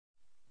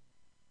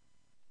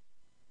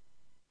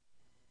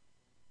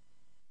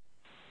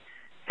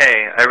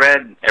I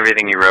read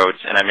everything you wrote,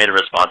 and I made a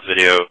response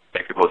video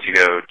for people to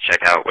go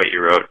check out what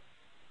you wrote.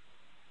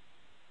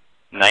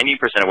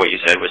 90% of what you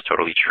said was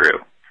totally true.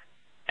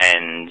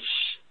 And,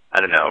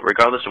 I don't know,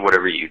 regardless of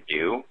whatever you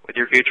do with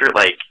your future,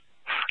 like,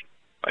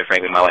 quite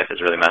frankly, my life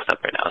is really messed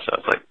up right now, so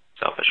it's, like,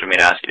 selfish for me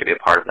to ask you to be a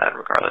part of that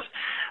regardless.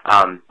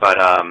 But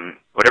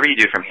whatever you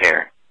do from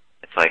here,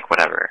 it's like,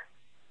 whatever.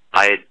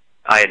 I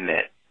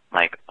admit,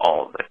 like,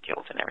 all the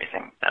guilt and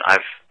everything that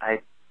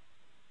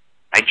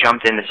I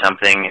jumped into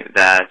something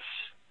that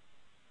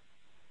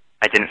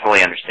I didn't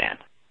fully understand.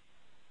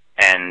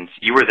 And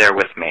you were there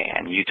with me,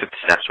 and you took the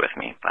steps with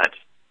me, but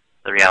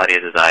the reality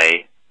is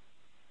I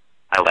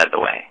led the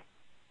way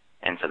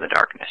into the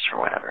darkness or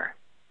whatever.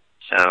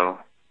 So,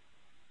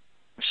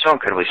 I'm so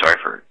incredibly sorry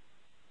for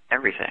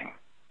everything.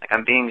 Like,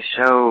 I'm being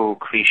so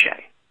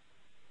cliche.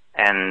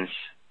 And,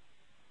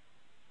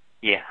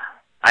 yeah,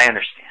 I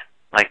understand.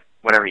 Like,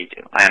 whatever you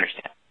do, I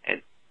understand.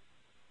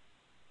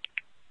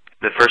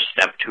 The first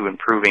step to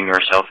improving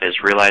yourself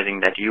is realizing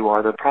that you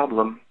are the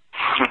problem.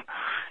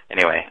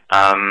 Anyway,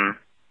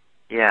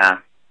 yeah.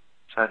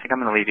 So I think I'm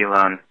going to leave you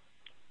alone.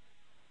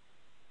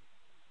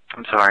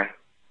 I'm sorry.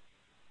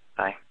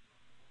 Bye.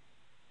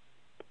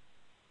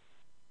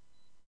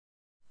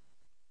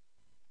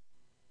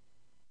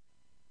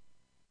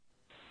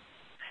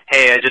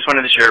 Hey, I just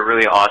wanted to share a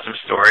really awesome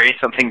story,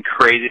 something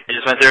crazy I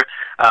just went through.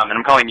 And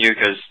I'm calling you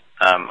because,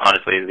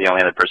 honestly, the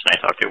only other person I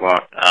talk to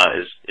won't,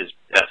 is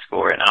at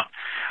school right now.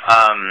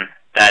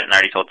 That, and I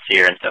already told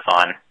Seer and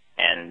Stefan,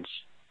 and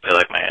they're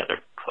like my other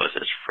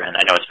closest friend.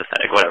 I know it's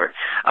pathetic, whatever.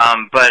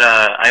 But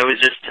I was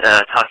just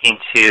talking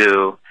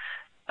to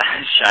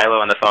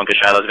Shiloh on the phone,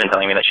 because Shiloh's been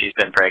telling me that she's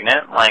been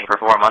pregnant, like,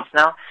 for 4 months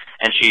now,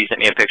 and she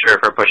sent me a picture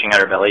of her pushing out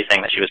her belly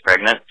saying that she was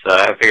pregnant, so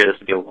I figured this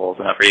would be bold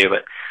enough for you,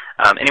 but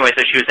anyway,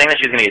 so she was saying that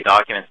she was going to get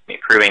documents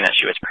proving that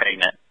she was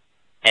pregnant,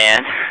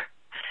 and,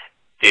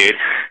 dude,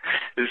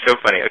 this is so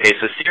funny. Okay,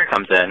 so Seer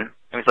comes in,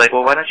 and he's like,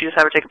 well, why don't you just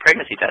have her take a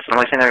pregnancy test? And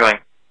I'm like sitting there going,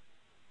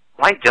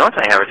 why don't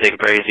I have her take a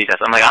pregnancy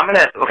test? I'm like, okay,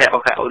 this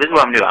is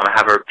what I'm doing. I'm going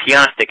to have her pee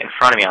on a stick in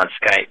front of me on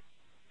Skype.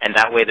 And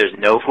that way there's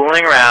no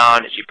fooling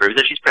around. She proves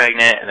that she's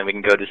pregnant, and then we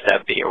can go to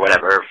step B or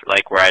whatever,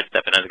 like where I'd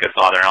step in as a good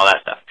father and all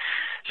that stuff.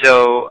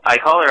 So I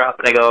call her up,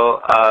 and I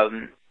go,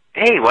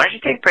 hey, why don't you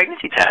take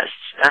pregnancy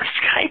tests on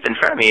Skype in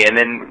front of me? And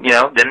then,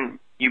 then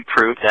you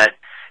prove that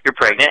you're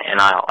pregnant,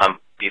 and I'll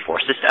be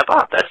forced to step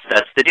up.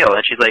 That's the deal.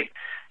 And she's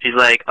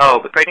like, oh,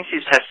 but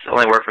pregnancy tests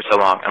only work for so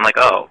long. I'm like,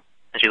 oh.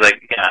 And she's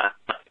like, yeah.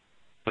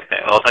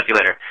 Okay, well, I'll talk to you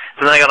later.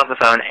 So then I got off the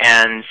phone,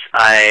 and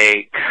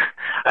I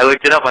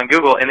looked it up on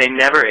Google, and they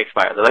never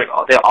expire. They're like,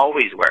 they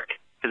always work,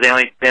 because they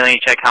only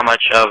check how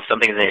much of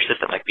something is in your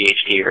system, like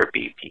BHT or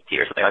BPT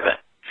or something like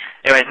that.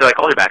 Anyway, so I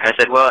called her back, and I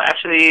said, well,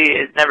 actually,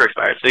 it never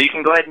expires, so you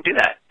can go ahead and do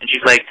that. And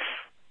she's like,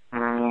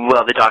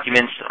 well, the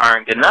documents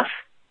aren't good enough.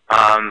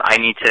 I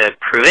need to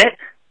prove it.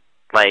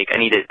 Like, I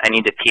need to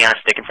pee on a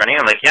stick in front of you.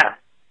 I'm like, yeah.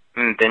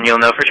 Then you'll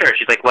know for sure.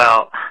 She's like,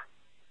 well,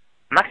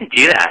 I'm not going to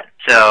do that,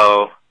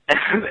 so...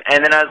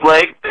 And then I was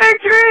like,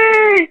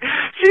 victory!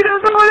 She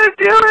doesn't want to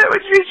do it,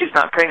 which means she's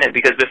not pregnant,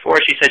 because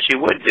before she said she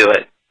would do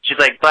it. She's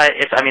like, but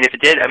if it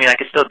did, I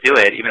could still do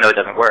it, even though it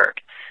doesn't work.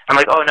 I'm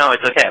like, oh, no,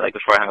 it's okay, like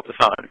before I hung up the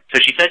phone. So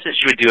she said that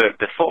she would do it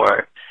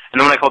before, and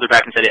then when I called her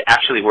back and said it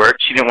actually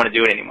worked, she didn't want to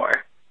do it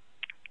anymore.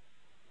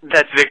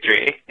 That's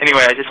victory.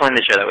 Anyway, I just wanted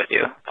to share that with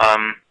you.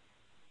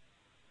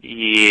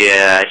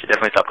 Yeah, I should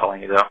definitely stop calling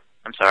you, though.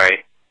 I'm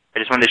sorry. I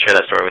just wanted to share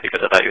that story with you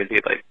because I thought you would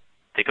think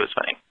it was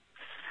funny.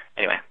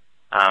 Anyway.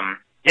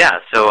 Yeah,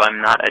 so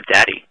I'm not a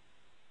daddy.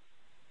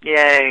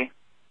 Yay.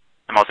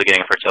 I'm also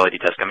getting a fertility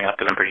test coming up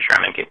because I'm pretty sure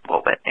I'm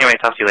incapable. But anyway,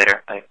 talk to you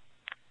later. Bye.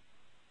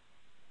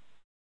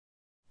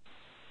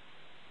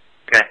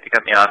 Okay, you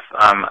cut me off.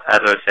 As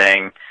I was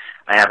saying,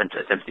 I haven't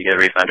attempted to get a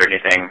refund or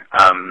anything.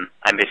 I'm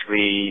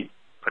basically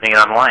putting it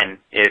on the line.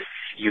 If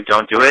you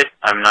don't do it,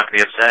 I'm not going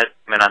to be upset.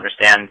 I'm going to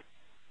understand.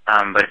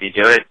 But if you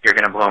do it, you're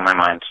going to blow my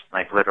mind.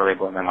 Like, literally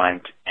blow my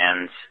mind.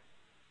 And,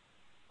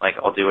 like,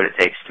 I'll do what it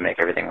takes to make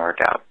everything work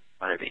out,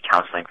 whether it be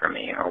counseling for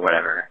me or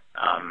whatever.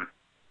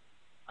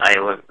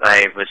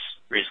 I was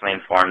recently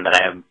informed that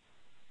I have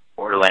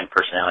borderline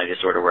personality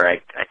disorder where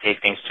I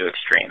take things to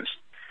extremes.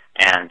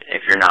 And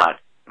if you're not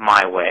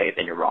my way,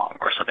 then you're wrong,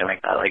 or something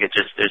like that. Like,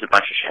 there's a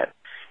bunch of shit.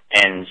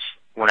 And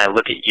when I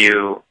look at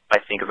you, I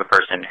think of a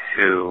person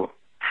who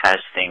has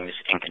things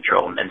in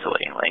control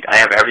mentally. Like, I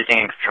have everything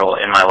in control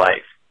in my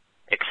life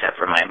except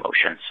for my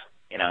emotions,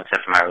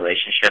 except for my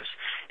relationships.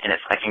 And if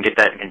I can get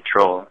that in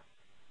control,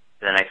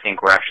 then I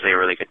think we're actually a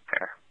really good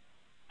pair.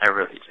 I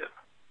really do.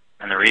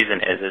 And the reason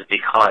is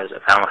because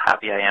of how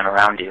happy I am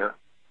around you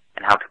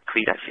and how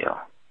complete I feel.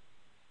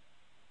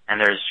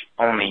 And there's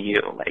only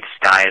you. Like,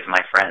 Sky is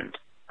my friend.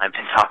 I've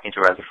been talking to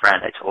her as a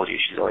friend. I told you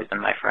she's always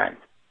been my friend.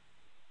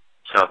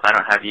 So if I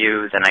don't have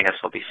you, then I guess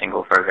I'll be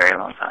single for a very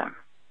long time.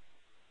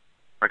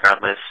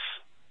 Regardless,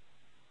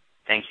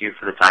 thank you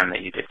for the time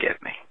that you did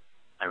give me.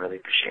 I really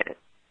appreciate it.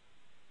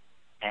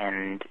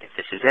 And if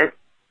this is it,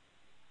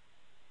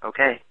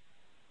 okay.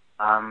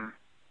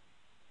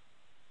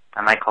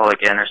 I might call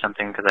again or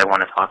something because I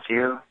want to talk to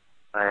you,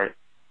 but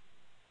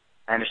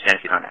I understand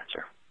if you don't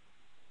answer.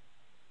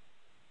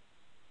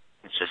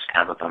 It's just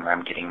kind of a bummer.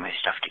 I'm getting my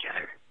stuff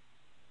together.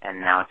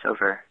 And now it's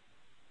over.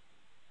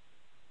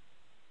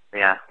 But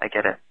yeah, I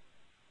get it.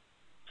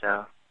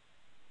 So,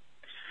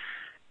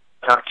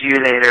 talk to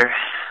you later,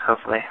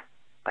 hopefully.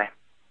 Bye.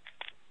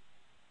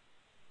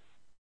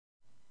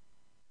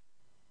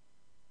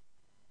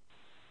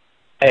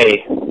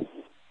 Hey,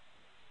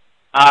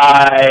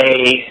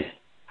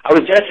 I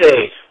was gonna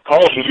say,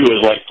 calling you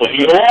is like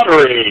playing the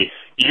lottery.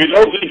 You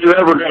don't think you're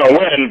ever gonna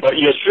win, but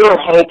you sure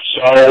hope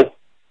so.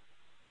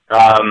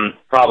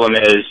 Problem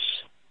is,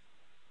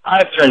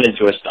 I've turned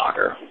into a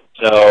stalker,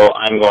 so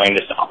I'm going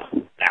to stop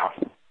now.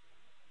 It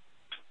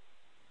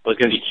was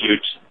gonna be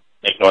cute,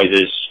 make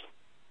noises,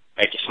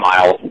 make you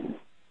smile,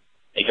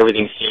 make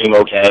everything seem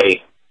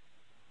okay.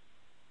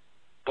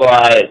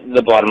 But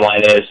the bottom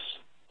line is,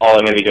 all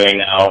I'm going to be doing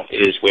now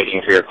is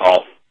waiting for your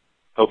call.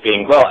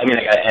 Hoping, well, I mean,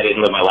 I got to edit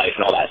and live my life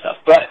and all that stuff,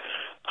 but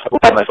I will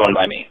have my phone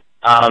by me.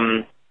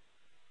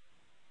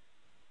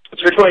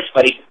 It's your choice,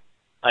 buddy.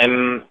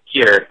 I'm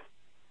here.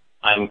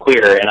 I'm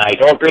queer, and I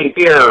don't drink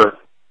beer.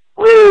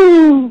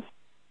 Woo!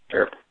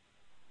 Sure.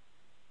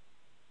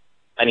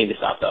 I need to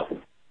stop, though,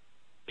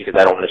 because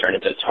I don't want to turn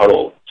into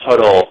total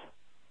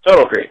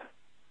creep.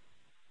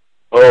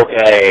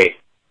 Okay.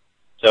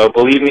 So,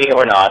 believe me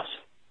or not,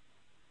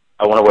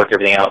 I want to work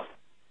everything out,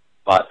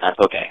 but that's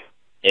okay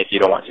if you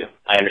don't want to.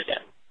 I understand.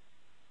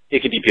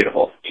 It could be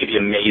beautiful. It could be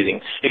amazing.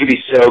 It could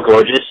be so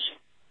gorgeous.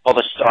 All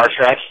the Star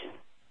Trek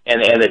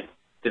and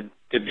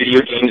the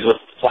video games with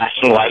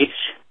flashing lights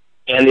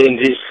and then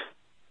this,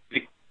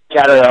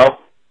 I don't know,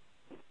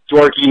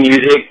 dorky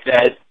music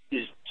that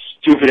is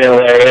stupid and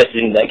hilarious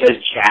and that goes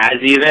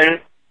jazz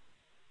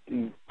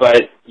even.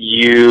 But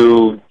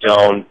you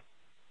don't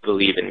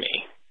believe in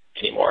me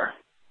anymore.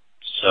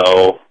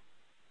 So,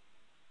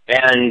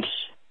 and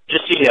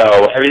just so you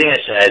know, everything I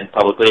said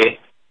publicly,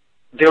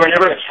 they were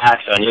never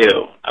attacks on you.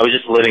 I was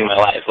just living my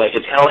life. Like,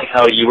 it's kind of like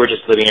how you were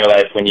just living your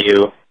life when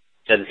you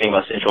said the thing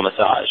about sensual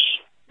massage.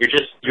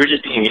 You're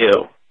just being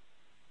you.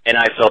 And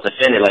I felt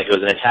offended, like it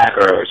was an attack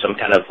or some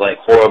kind of, like,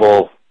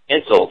 horrible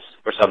insult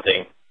or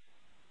something.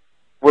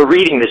 We're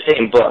reading the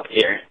same book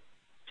here.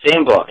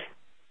 Same book.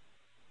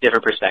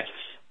 Different perspectives.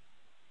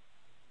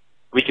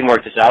 We can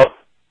work this out,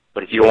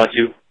 but if you don't want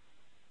to,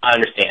 I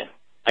understand.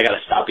 I gotta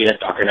stop being a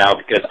stalker now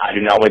because I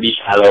do not want to be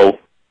shallow.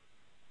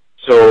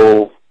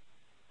 So,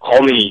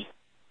 call me,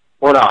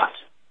 or not,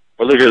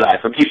 or live your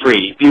life, or be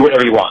free, be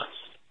whatever you want.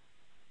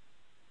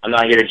 I'm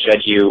not here to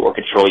judge you, or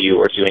control you,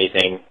 or do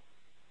anything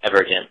ever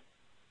again.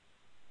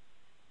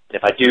 And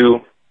if I do,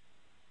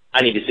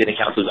 I need to sit in the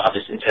counselor's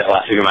office until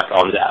I figure my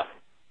problems out.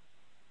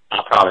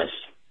 I promise.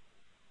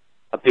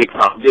 A big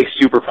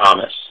super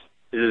promise.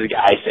 This is a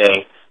guy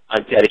saying,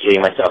 I'm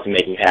dedicating myself to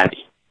making you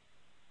happy.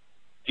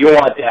 If you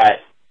want that,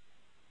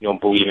 you don't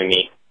believe in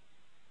me,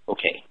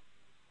 okay.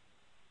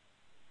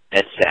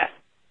 That's sad.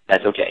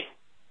 That's okay.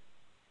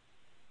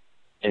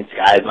 And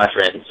Sky is my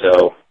friend,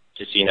 so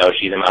just so you know,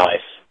 she's in my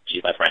life.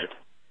 She's my friend.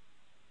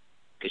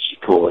 Because she's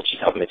cool and she's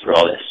helping me through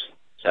all this.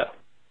 So,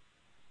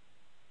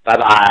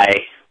 bye-bye.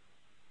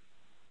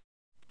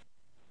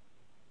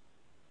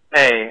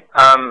 Hey,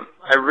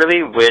 I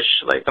really wish,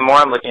 like, the more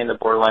I'm looking into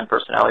borderline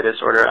personality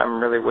disorder, I'm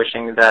really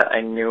wishing that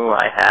I knew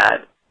I had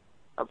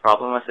a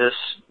problem with this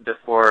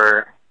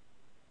before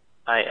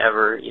I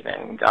ever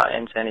even got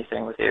into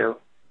anything with you,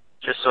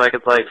 just so I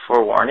could, like,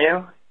 forewarn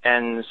you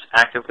and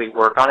actively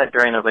work on it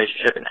during the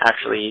relationship and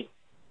actually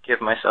give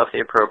myself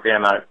the appropriate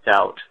amount of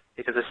doubt.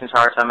 Because this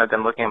entire time I've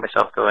been looking at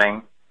myself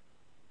going,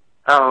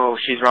 oh,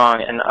 she's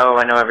wrong, and oh,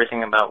 I know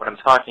everything about what I'm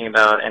talking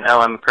about, and oh,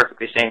 I'm a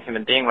perfectly sane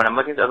human being, when I'm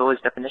looking at all these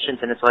definitions,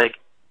 and it's like,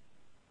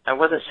 I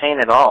wasn't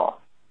sane at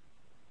all.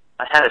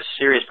 I had a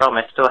serious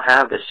problem. I still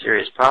have this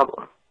serious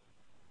problem.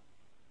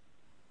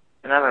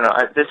 And I don't know,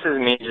 this is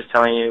me just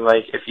telling you,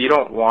 like, if you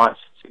don't want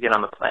to get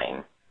on the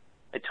plane,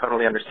 I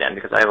totally understand,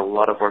 because I have a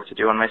lot of work to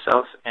do on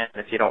myself, and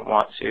if you don't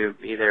want to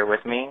be there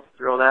with me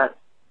through all that,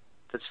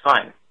 that's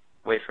fine.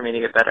 Wait for me to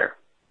get better.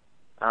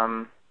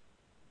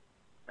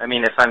 I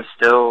mean, if I'm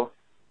still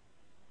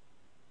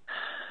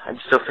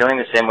feeling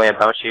the same way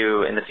about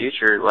you in the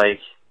future, like,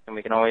 and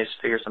we can always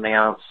figure something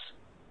else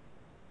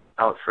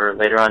out for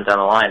later on down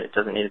the line. It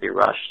doesn't need to be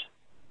rushed.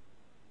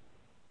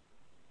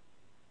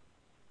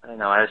 I don't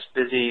know, I was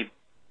busy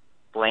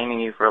blaming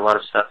you for a lot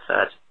of stuff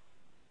that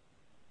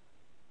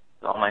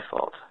is all my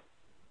fault.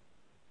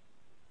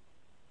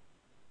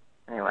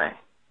 Anyway,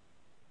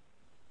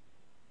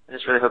 I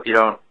just really hope you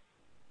don't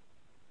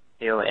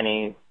feel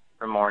any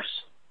remorse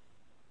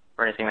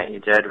for anything that you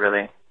did,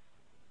 really.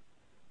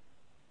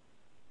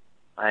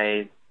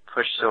 I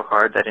pushed so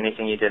hard that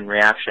anything you did in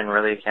reaction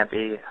really can't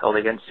be held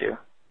against you.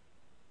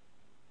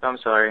 So I'm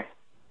sorry.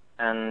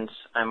 And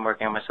I'm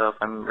working on myself.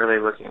 I'm really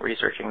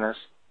researching this.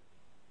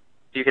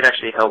 If you could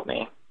actually help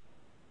me,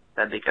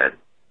 that'd be good.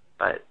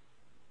 But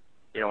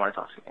you don't want to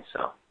talk to me,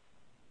 so.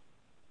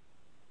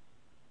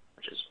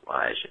 Which is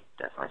why I should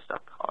definitely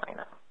stop calling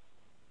now.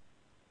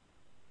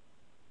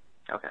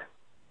 Okay.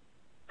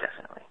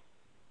 Definitely.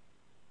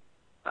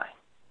 Bye.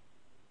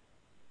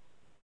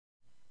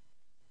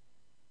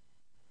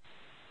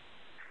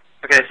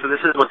 this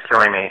is what's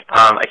killing me.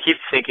 I keep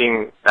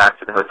thinking back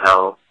to the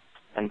hotel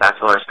and back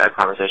to all our Skype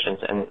conversations,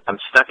 and I'm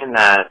stuck in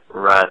that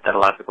rut that a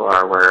lot of people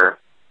are, where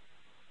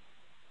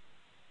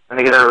when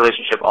they get out of a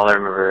relationship, all I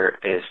remember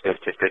is good,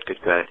 good, good,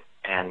 good, good.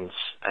 And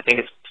I think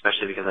it's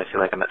especially because I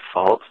feel like I'm at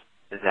fault,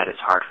 is that it's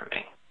hard for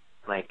me.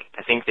 Like,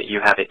 I think that you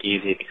have it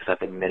easy because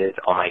I've admitted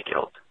all my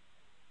guilt.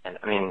 And,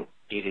 I mean,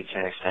 easy to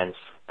an extent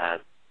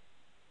that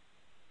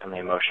on the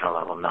emotional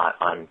level, not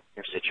on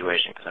your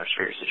situation, because I'm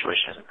sure your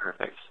situation isn't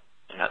perfect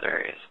in other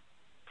areas.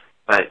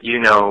 But you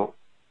know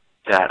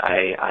that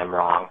I'm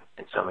wrong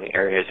in so many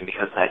areas, and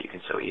because of that, you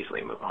can so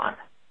easily move on.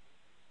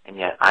 And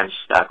yet, I'm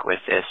stuck with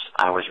this,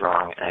 I was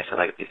wrong, and I feel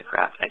like a piece of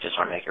crap, and I just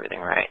want to make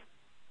everything right.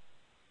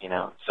 You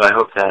know? So I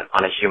hope that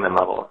on a human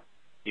level,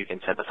 you can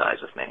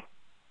sympathize with me.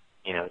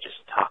 You know, just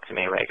talk to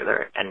me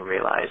regular and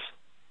realize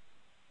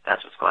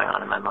that's what's going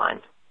on in my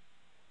mind.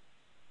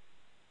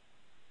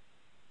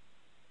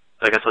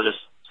 So I guess I'll just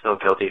feel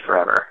guilty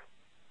forever.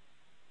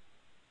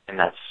 And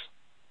that's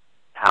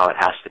how it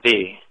has to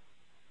be.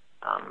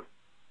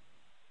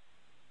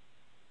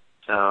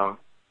 So,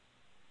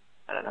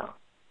 I don't know.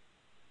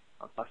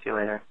 I'll talk to you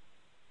later.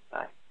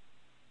 Bye.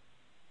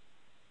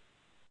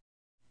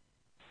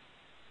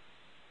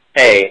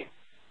 Hey.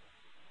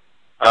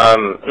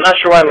 I'm not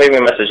sure why I'm leaving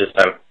a message this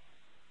time.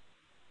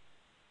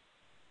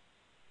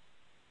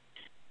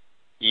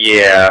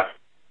 Yeah.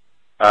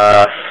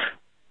 Oh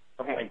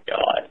my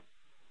god.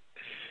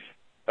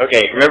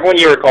 Okay, remember when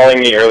you were calling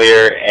me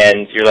earlier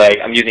and you're like,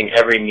 I'm using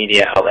every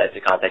media outlet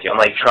to contact you. I'm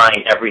like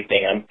trying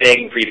everything. I'm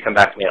begging for you to come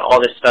back to me and all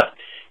this stuff.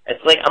 It's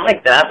like, I'm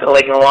like that, but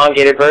like an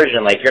elongated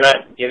version. Like, you're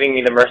not giving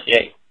me the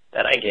mercy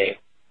that I gave.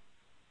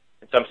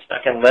 And so I'm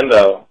stuck in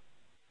limbo.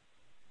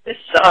 This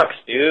sucks,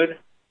 dude.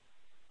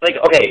 Like,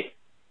 okay,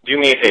 do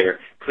me a favor.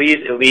 Please,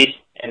 at least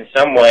in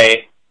some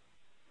way,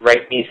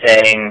 write me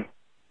saying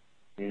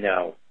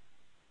no.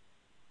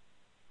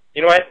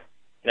 You know what?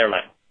 Never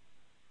mind.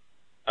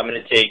 I'm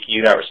going to take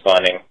you not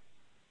responding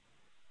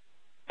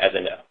as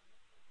a no.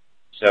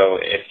 So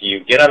if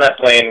you get on that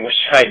plane, which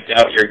I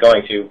doubt you're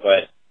going to,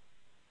 but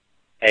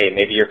hey,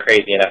 maybe you're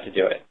crazy enough to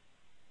do it,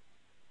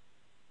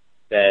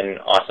 then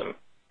awesome.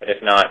 But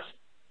if not,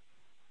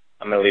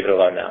 I'm going to leave it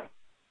alone now.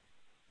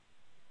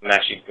 I'm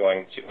actually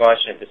going to, well, I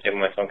shouldn't disable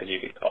my phone because you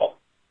could call.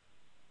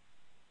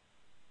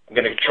 I'm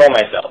going to control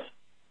myself,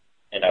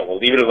 and I will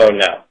leave it alone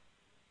now.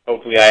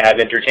 Hopefully I have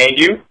entertained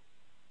you,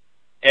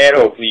 and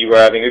hopefully you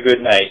are having a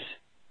good night.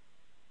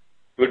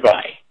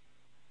 Goodbye.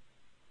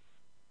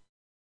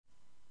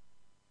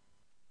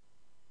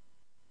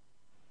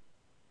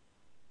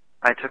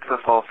 I took the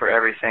fall for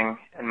everything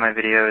in my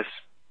videos,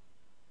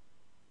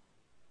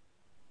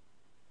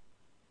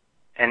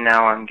 and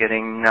now I'm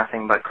getting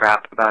nothing but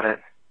crap about it.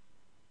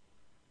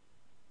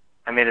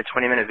 I made a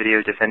 20-minute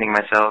video defending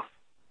myself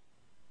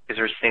because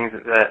there's things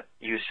that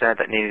you said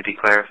that needed to be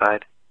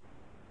clarified.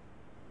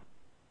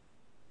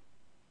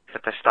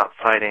 Except I stopped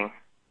fighting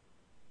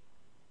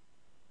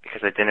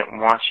because I didn't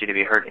want you to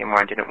be hurt anymore.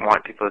 I didn't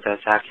want people to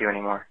attack you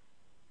anymore.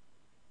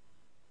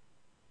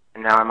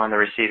 And now I'm on the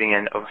receiving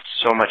end of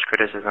so much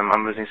criticism.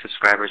 I'm losing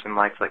subscribers and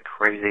likes like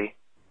crazy.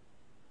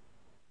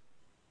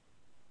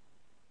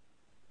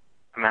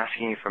 I'm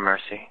asking you for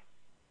mercy.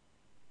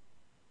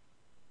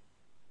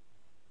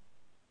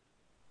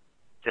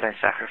 Did I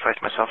sacrifice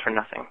myself for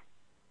nothing?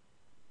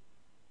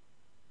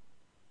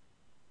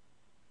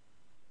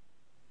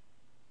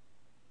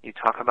 You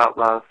talk about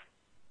love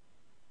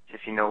as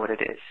if you know what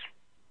it is.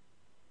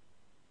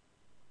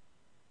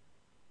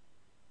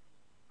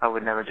 I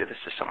would never do this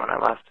to someone I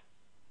loved.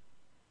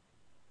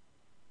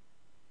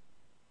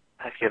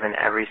 I've given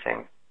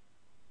everything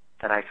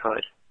that I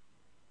could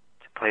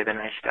to play the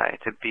nice guy,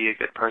 to be a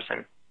good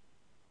person.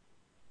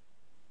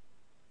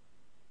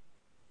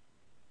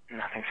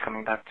 Nothing's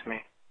coming back to me.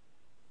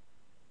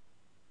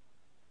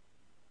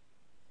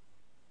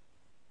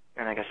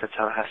 And I guess that's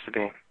how it has to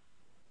be.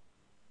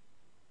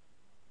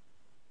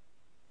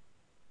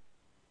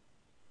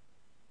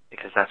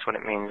 Because that's what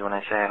it means when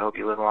I say I hope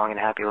you live a long and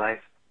happy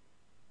life.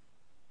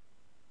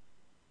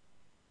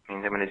 It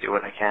means I'm going to do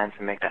what I can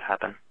to make that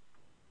happen.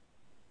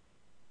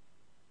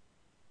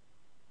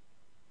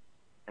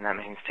 And that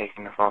means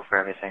taking the fall for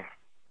everything.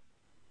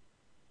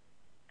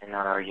 And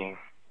not arguing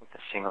with a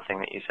single thing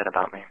that you said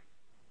about me.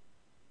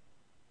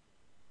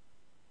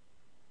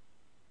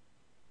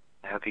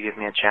 I hope you give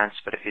me a chance,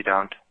 but if you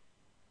don't,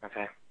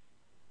 okay.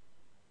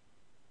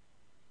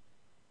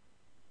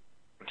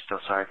 I'm still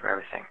sorry for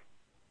everything.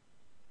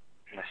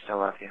 And I still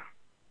love you.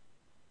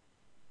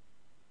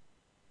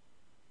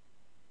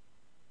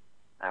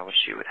 I wish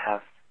you would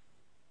have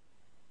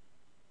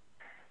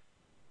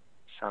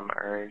some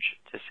urge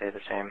to say the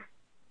same.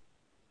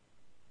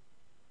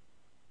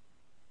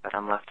 But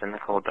I'm left in the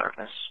cold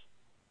darkness,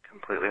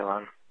 completely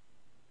alone.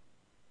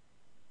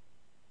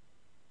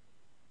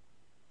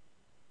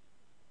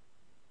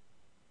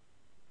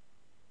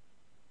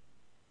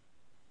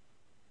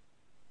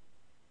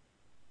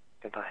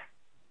 Goodbye.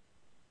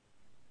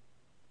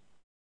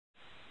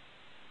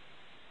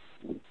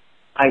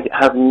 I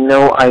have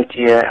no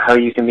idea how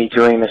you can be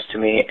doing this to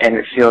me and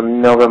feel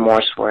no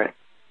remorse for it.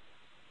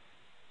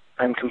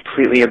 I'm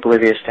completely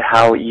oblivious to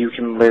how you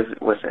can live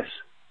with this.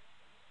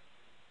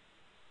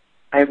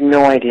 I have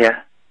no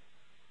idea.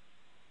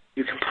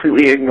 You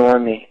completely ignore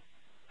me.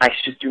 I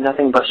should do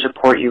nothing but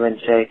support you and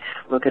say,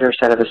 look at her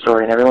side of the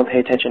story, and everyone pay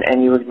attention,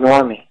 and you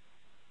ignore me.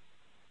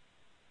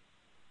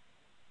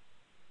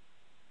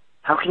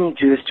 How can you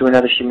do this to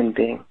another human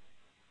being?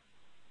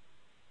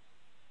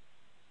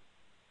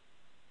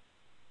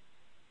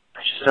 I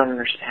just don't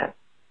understand.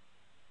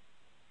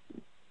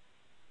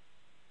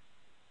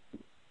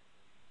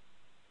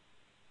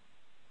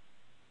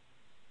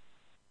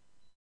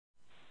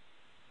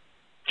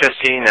 Just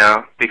so you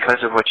know, because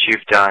of what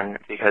you've done,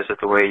 because of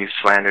the way you've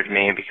slandered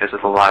me, because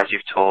of the lies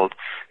you've told,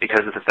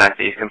 because of the fact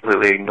that you've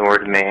completely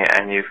ignored me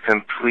and you've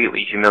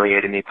completely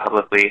humiliated me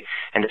publicly,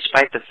 and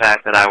despite the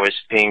fact that I was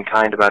being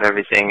kind about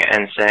everything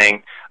and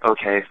saying,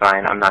 okay,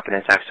 fine, I'm not going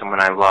to attack someone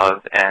I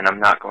love, and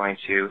I'm not going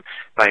to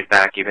fight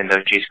back even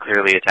though she's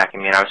clearly attacking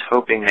me, and I was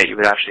hoping that you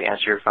would actually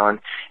answer your phone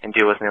and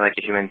deal with me like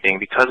a human being.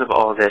 Because of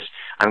all of this,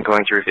 I'm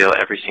going to reveal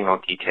every single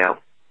detail.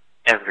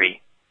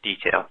 Every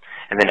detail.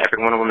 And then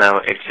everyone will know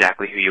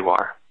exactly who you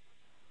are.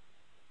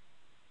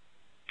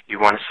 You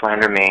want to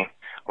slander me,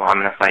 well, I'm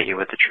going to fight you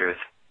with the truth.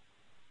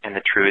 And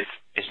the truth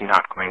is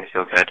not going to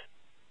feel good.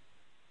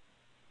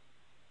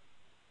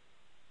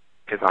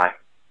 Goodbye.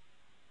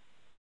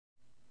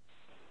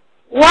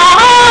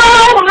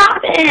 What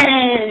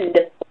happened?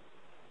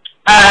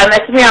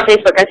 Message me on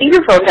Facebook. I think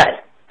your phone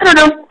died. I don't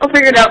know. I'll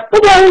figure it out.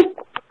 Bye-bye.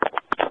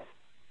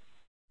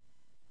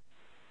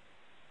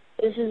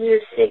 This is your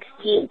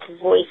 16th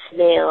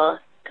voicemail.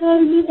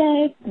 Call me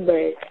back.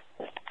 Bye.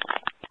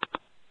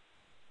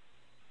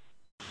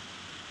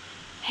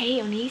 Hey,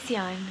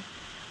 Onision.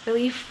 Will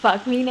you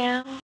fuck me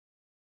now?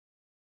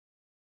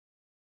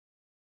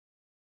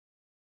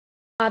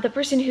 The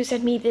person who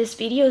sent me this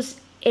videos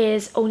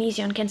is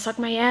Onision Can Suck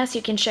My Ass.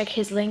 You can check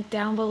his link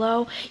down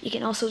below. You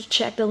can also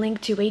check the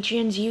link to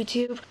Adrienne's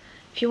YouTube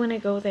if you want to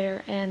go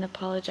there and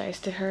apologize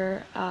to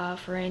her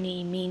for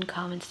any mean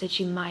comments that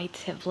you might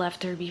have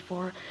left her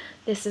before.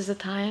 This is the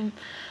time.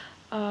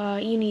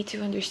 You need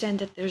to understand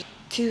that there's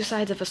two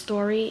sides of a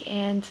story,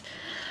 and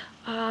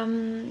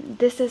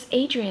this is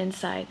Adrienne's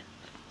side.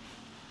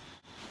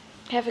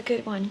 Have a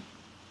good one.